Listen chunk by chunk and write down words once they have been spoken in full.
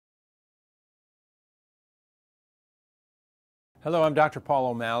Hello, I'm Dr. Paul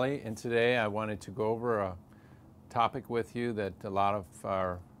O'Malley, and today I wanted to go over a topic with you that a lot of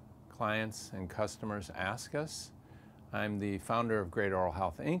our clients and customers ask us. I'm the founder of Great Oral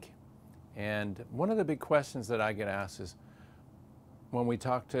Health, Inc., and one of the big questions that I get asked is when we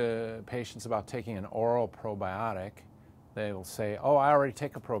talk to patients about taking an oral probiotic, they will say, "Oh, I already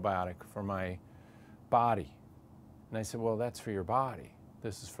take a probiotic for my body." And I said, "Well, that's for your body.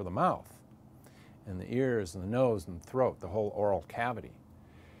 This is for the mouth and the ears and the nose and the throat, the whole oral cavity."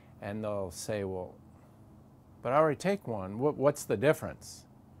 And they'll say, "Well, but I already take one. What's the difference?"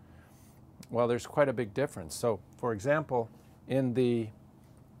 Well, there's quite a big difference. So, for example, in the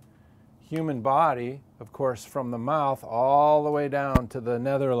human body, of course, from the mouth all the way down to the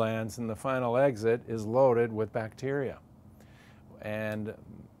Netherlands and the final exit is loaded with bacteria. And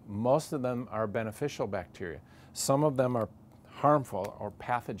most of them are beneficial bacteria. Some of them are harmful or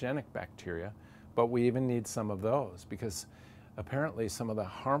pathogenic bacteria, but we even need some of those because apparently some of the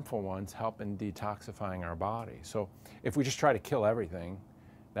harmful ones help in detoxifying our body. So if we just try to kill everything,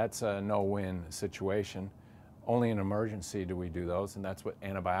 that's a no-win situation. Only in emergency do we do those, and that's what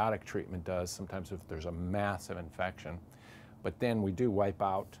antibiotic treatment does sometimes if there's a massive infection. But then we do wipe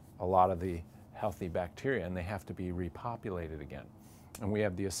out a lot of the healthy bacteria and they have to be repopulated again. And we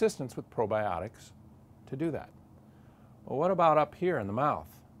have the assistance with probiotics to do that. Well, what about up here in the mouth?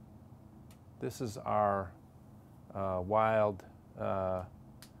 This is our wild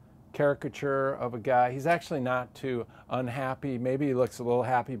caricature of a guy. He's actually not too unhappy. Maybe he looks a little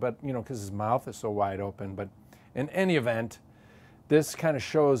happy, but you know, because his mouth is so wide open. But in any event, this kind of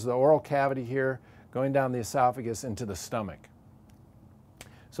shows the oral cavity here going down the esophagus into the stomach.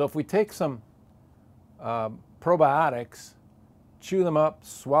 So if we take some probiotics, chew them up,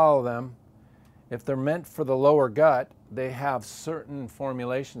 swallow them, if they're meant for the lower gut, they have certain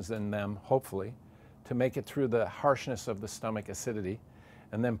formulations in them, hopefully, to make it through the harshness of the stomach acidity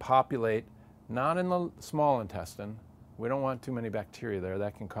and then populate not in the small intestine. We don't want too many bacteria there.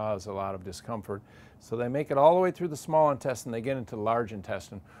 That can cause a lot of discomfort. So they make it all the way through the small intestine. They get into the large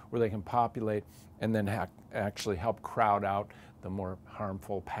intestine where they can populate and then actually help crowd out the more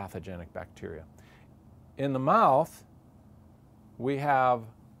harmful pathogenic bacteria. In the mouth, we have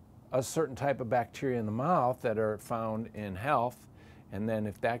a certain type of bacteria in the mouth that are found in health, and then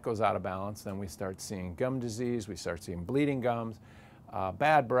if that goes out of balance, then we start seeing gum disease, we start seeing bleeding gums,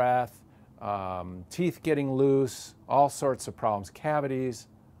 bad breath, teeth getting loose, all sorts of problems, cavities.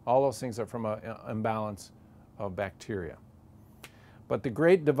 All those things are from an imbalance of bacteria. But the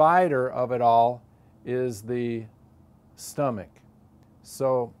great divider of it all is the stomach.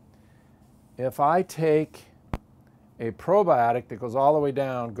 So if I take a probiotic that goes all the way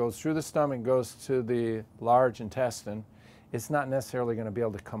down, goes through the stomach, goes to the large intestine, it's not necessarily going to be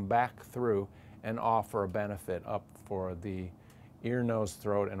able to come back through and offer a benefit up for the ear, nose,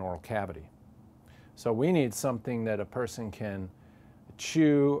 throat, and oral cavity. So we need something that a person can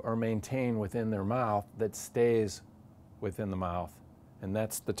chew or maintain within their mouth that stays within the mouth. And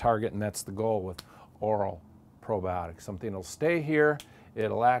that's the target and that's the goal with oral probiotics. Something that'll stay here,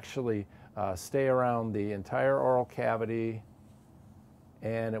 it'll actually stay around the entire oral cavity,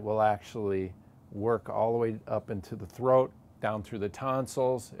 and it will actually work all the way up into the throat, down through the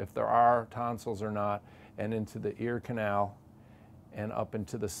tonsils, if there are tonsils or not, and into the ear canal, and up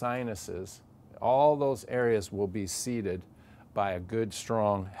into the sinuses. All those areas will be seeded by a good,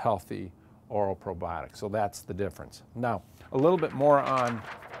 strong, healthy oral probiotic. So that's the difference. Now, a little bit more on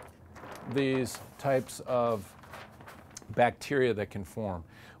these types of bacteria that can form.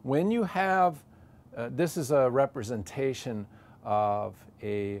 When you have, this is a representation of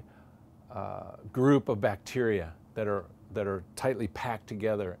a group of bacteria that are tightly packed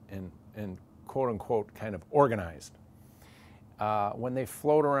together and quote unquote kind of organized. When they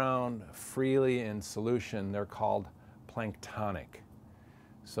float around freely in solution, they're called planktonic.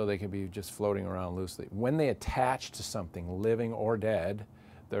 So they can be just floating around loosely. When they attach to something living or dead,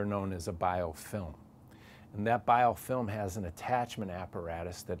 they're known as a biofilm. And that biofilm has an attachment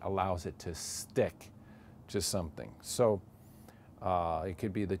apparatus that allows it to stick to something. So it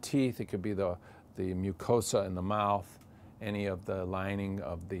could be the teeth, it could be the mucosa in the mouth, any of the lining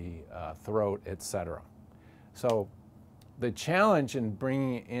of the throat, etc. So the challenge in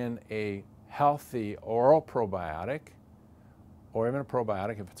bringing in a healthy oral probiotic, or even a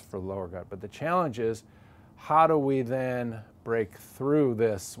probiotic if it's for the lower gut, but the challenge is how do we then break through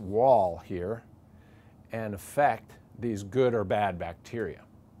this wall here and affect these good or bad bacteria?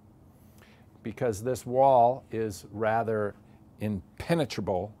 Because this wall is rather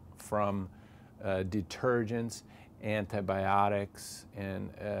impenetrable from detergents, antibiotics,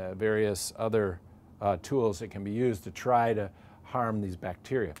 and various other tools that can be used to try to harm these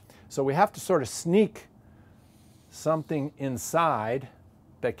bacteria. So we have to sort of sneak something inside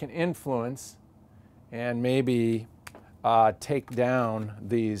that can influence and maybe take down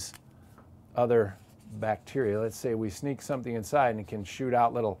these other bacteria. Let's say we sneak something inside and it can shoot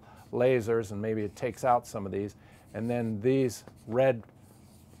out little lasers, and maybe it takes out some of these, and then these red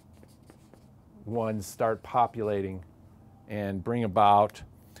ones start populating and bring about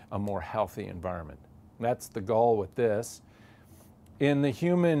a more healthy environment. That's the goal with this. In the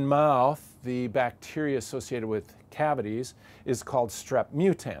human mouth, the bacteria associated with cavities is called strep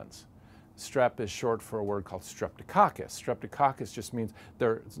mutans. Strep is short for a word called streptococcus. Streptococcus just means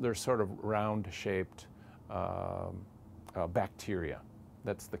they're sort of round-shaped bacteria.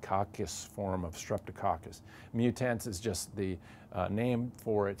 That's the coccus form of streptococcus. Mutans is just the name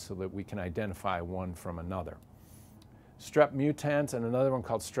for it so that we can identify one from another. Strep mutans and another one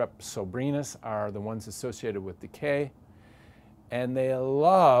called strep sobrinus are the ones associated with decay, and they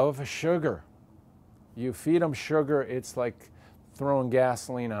love sugar. You feed them sugar, it's like throwing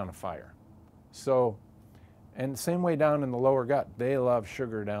gasoline on a fire. So, and same way down in the lower gut, they love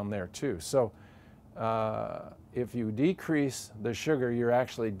sugar down there too. So if you decrease the sugar, you're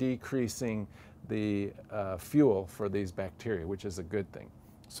actually decreasing the fuel for these bacteria, which is a good thing.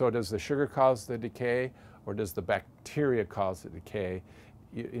 So does the sugar cause the decay, or does the bacteria cause the decay?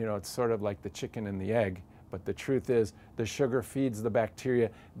 You know, it's sort of like the chicken and the egg, but the truth is the sugar feeds the bacteria,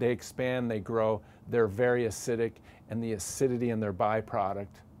 they expand, they grow, they're very acidic, and the acidity in their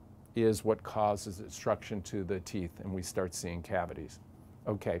byproduct is what causes destruction to the teeth, and we start seeing cavities.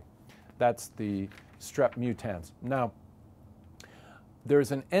 Okay, that's the strep mutans. Now,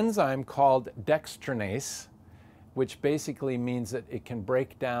 there's an enzyme called dextranase, which basically means that it can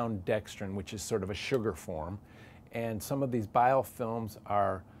break down dextrin, which is sort of a sugar form, and some of these biofilms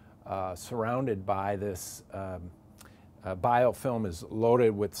are surrounded by this. Biofilm is loaded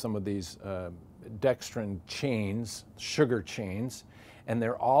with some of these dextrin chains, sugar chains, and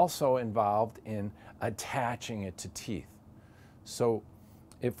they're also involved in attaching it to teeth. So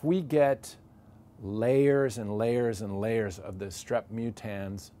if we get layers and layers and layers of the strep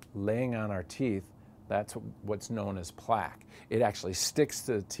mutans laying on our teeth, that's what's known as plaque. It actually sticks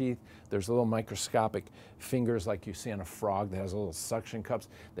to the teeth. There's little microscopic fingers like you see on a frog that has little suction cups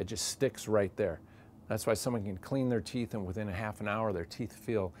that just sticks right there. That's why someone can clean their teeth and within a half an hour their teeth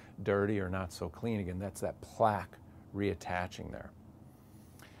feel dirty or not so clean again. That's that plaque reattaching there.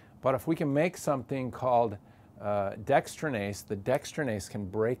 But if we can make something called dextranase, the dextranase can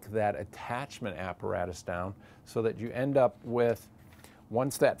break that attachment apparatus down so that you end up with,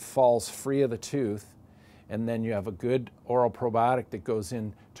 once that falls free of the tooth, and then you have a good oral probiotic that goes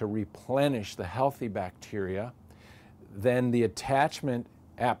in to replenish the healthy bacteria, then the attachment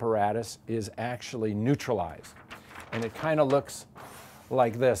apparatus is actually neutralized. And it kind of looks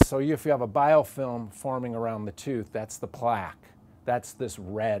like this. So if you have a biofilm forming around the tooth, that's the plaque. That's this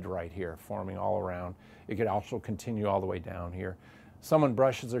red right here forming all around. It could also continue all the way down here. Someone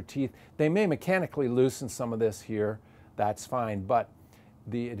brushes their teeth, they may mechanically loosen some of this here, that's fine, but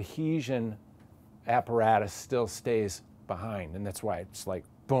the adhesion apparatus still stays behind, and that's why it's like,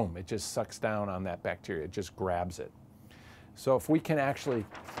 boom, it just sucks down on that bacteria, it just grabs it. So if we can actually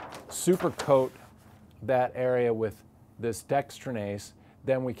super coat that area with this dextranase,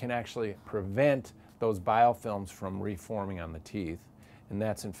 then we can actually prevent those biofilms from reforming on the teeth. And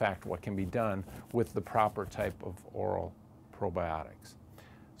that's in fact what can be done with the proper type of oral probiotics.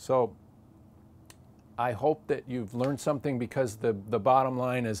 So I hope that you've learned something, because the bottom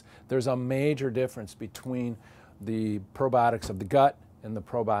line is there's a major difference between the probiotics of the gut and the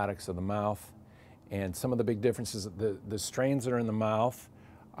probiotics of the mouth. And some of the big differences, the strains that are in the mouth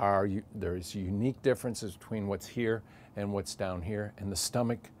there's unique differences between what's here and what's down here, and the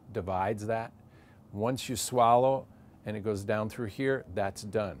stomach divides that. Once you swallow and it goes down through here, that's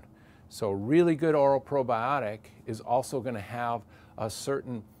done. So a really good oral probiotic is also going to have a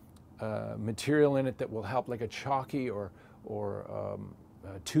certain material in it that will help, like a chalky or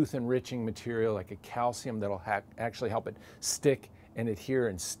tooth enriching material like a calcium that'll actually help it stick and adhere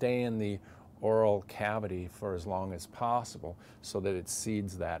and stay in the oral cavity for as long as possible so that it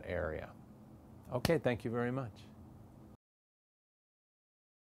seeds that area. Okay, thank you very much.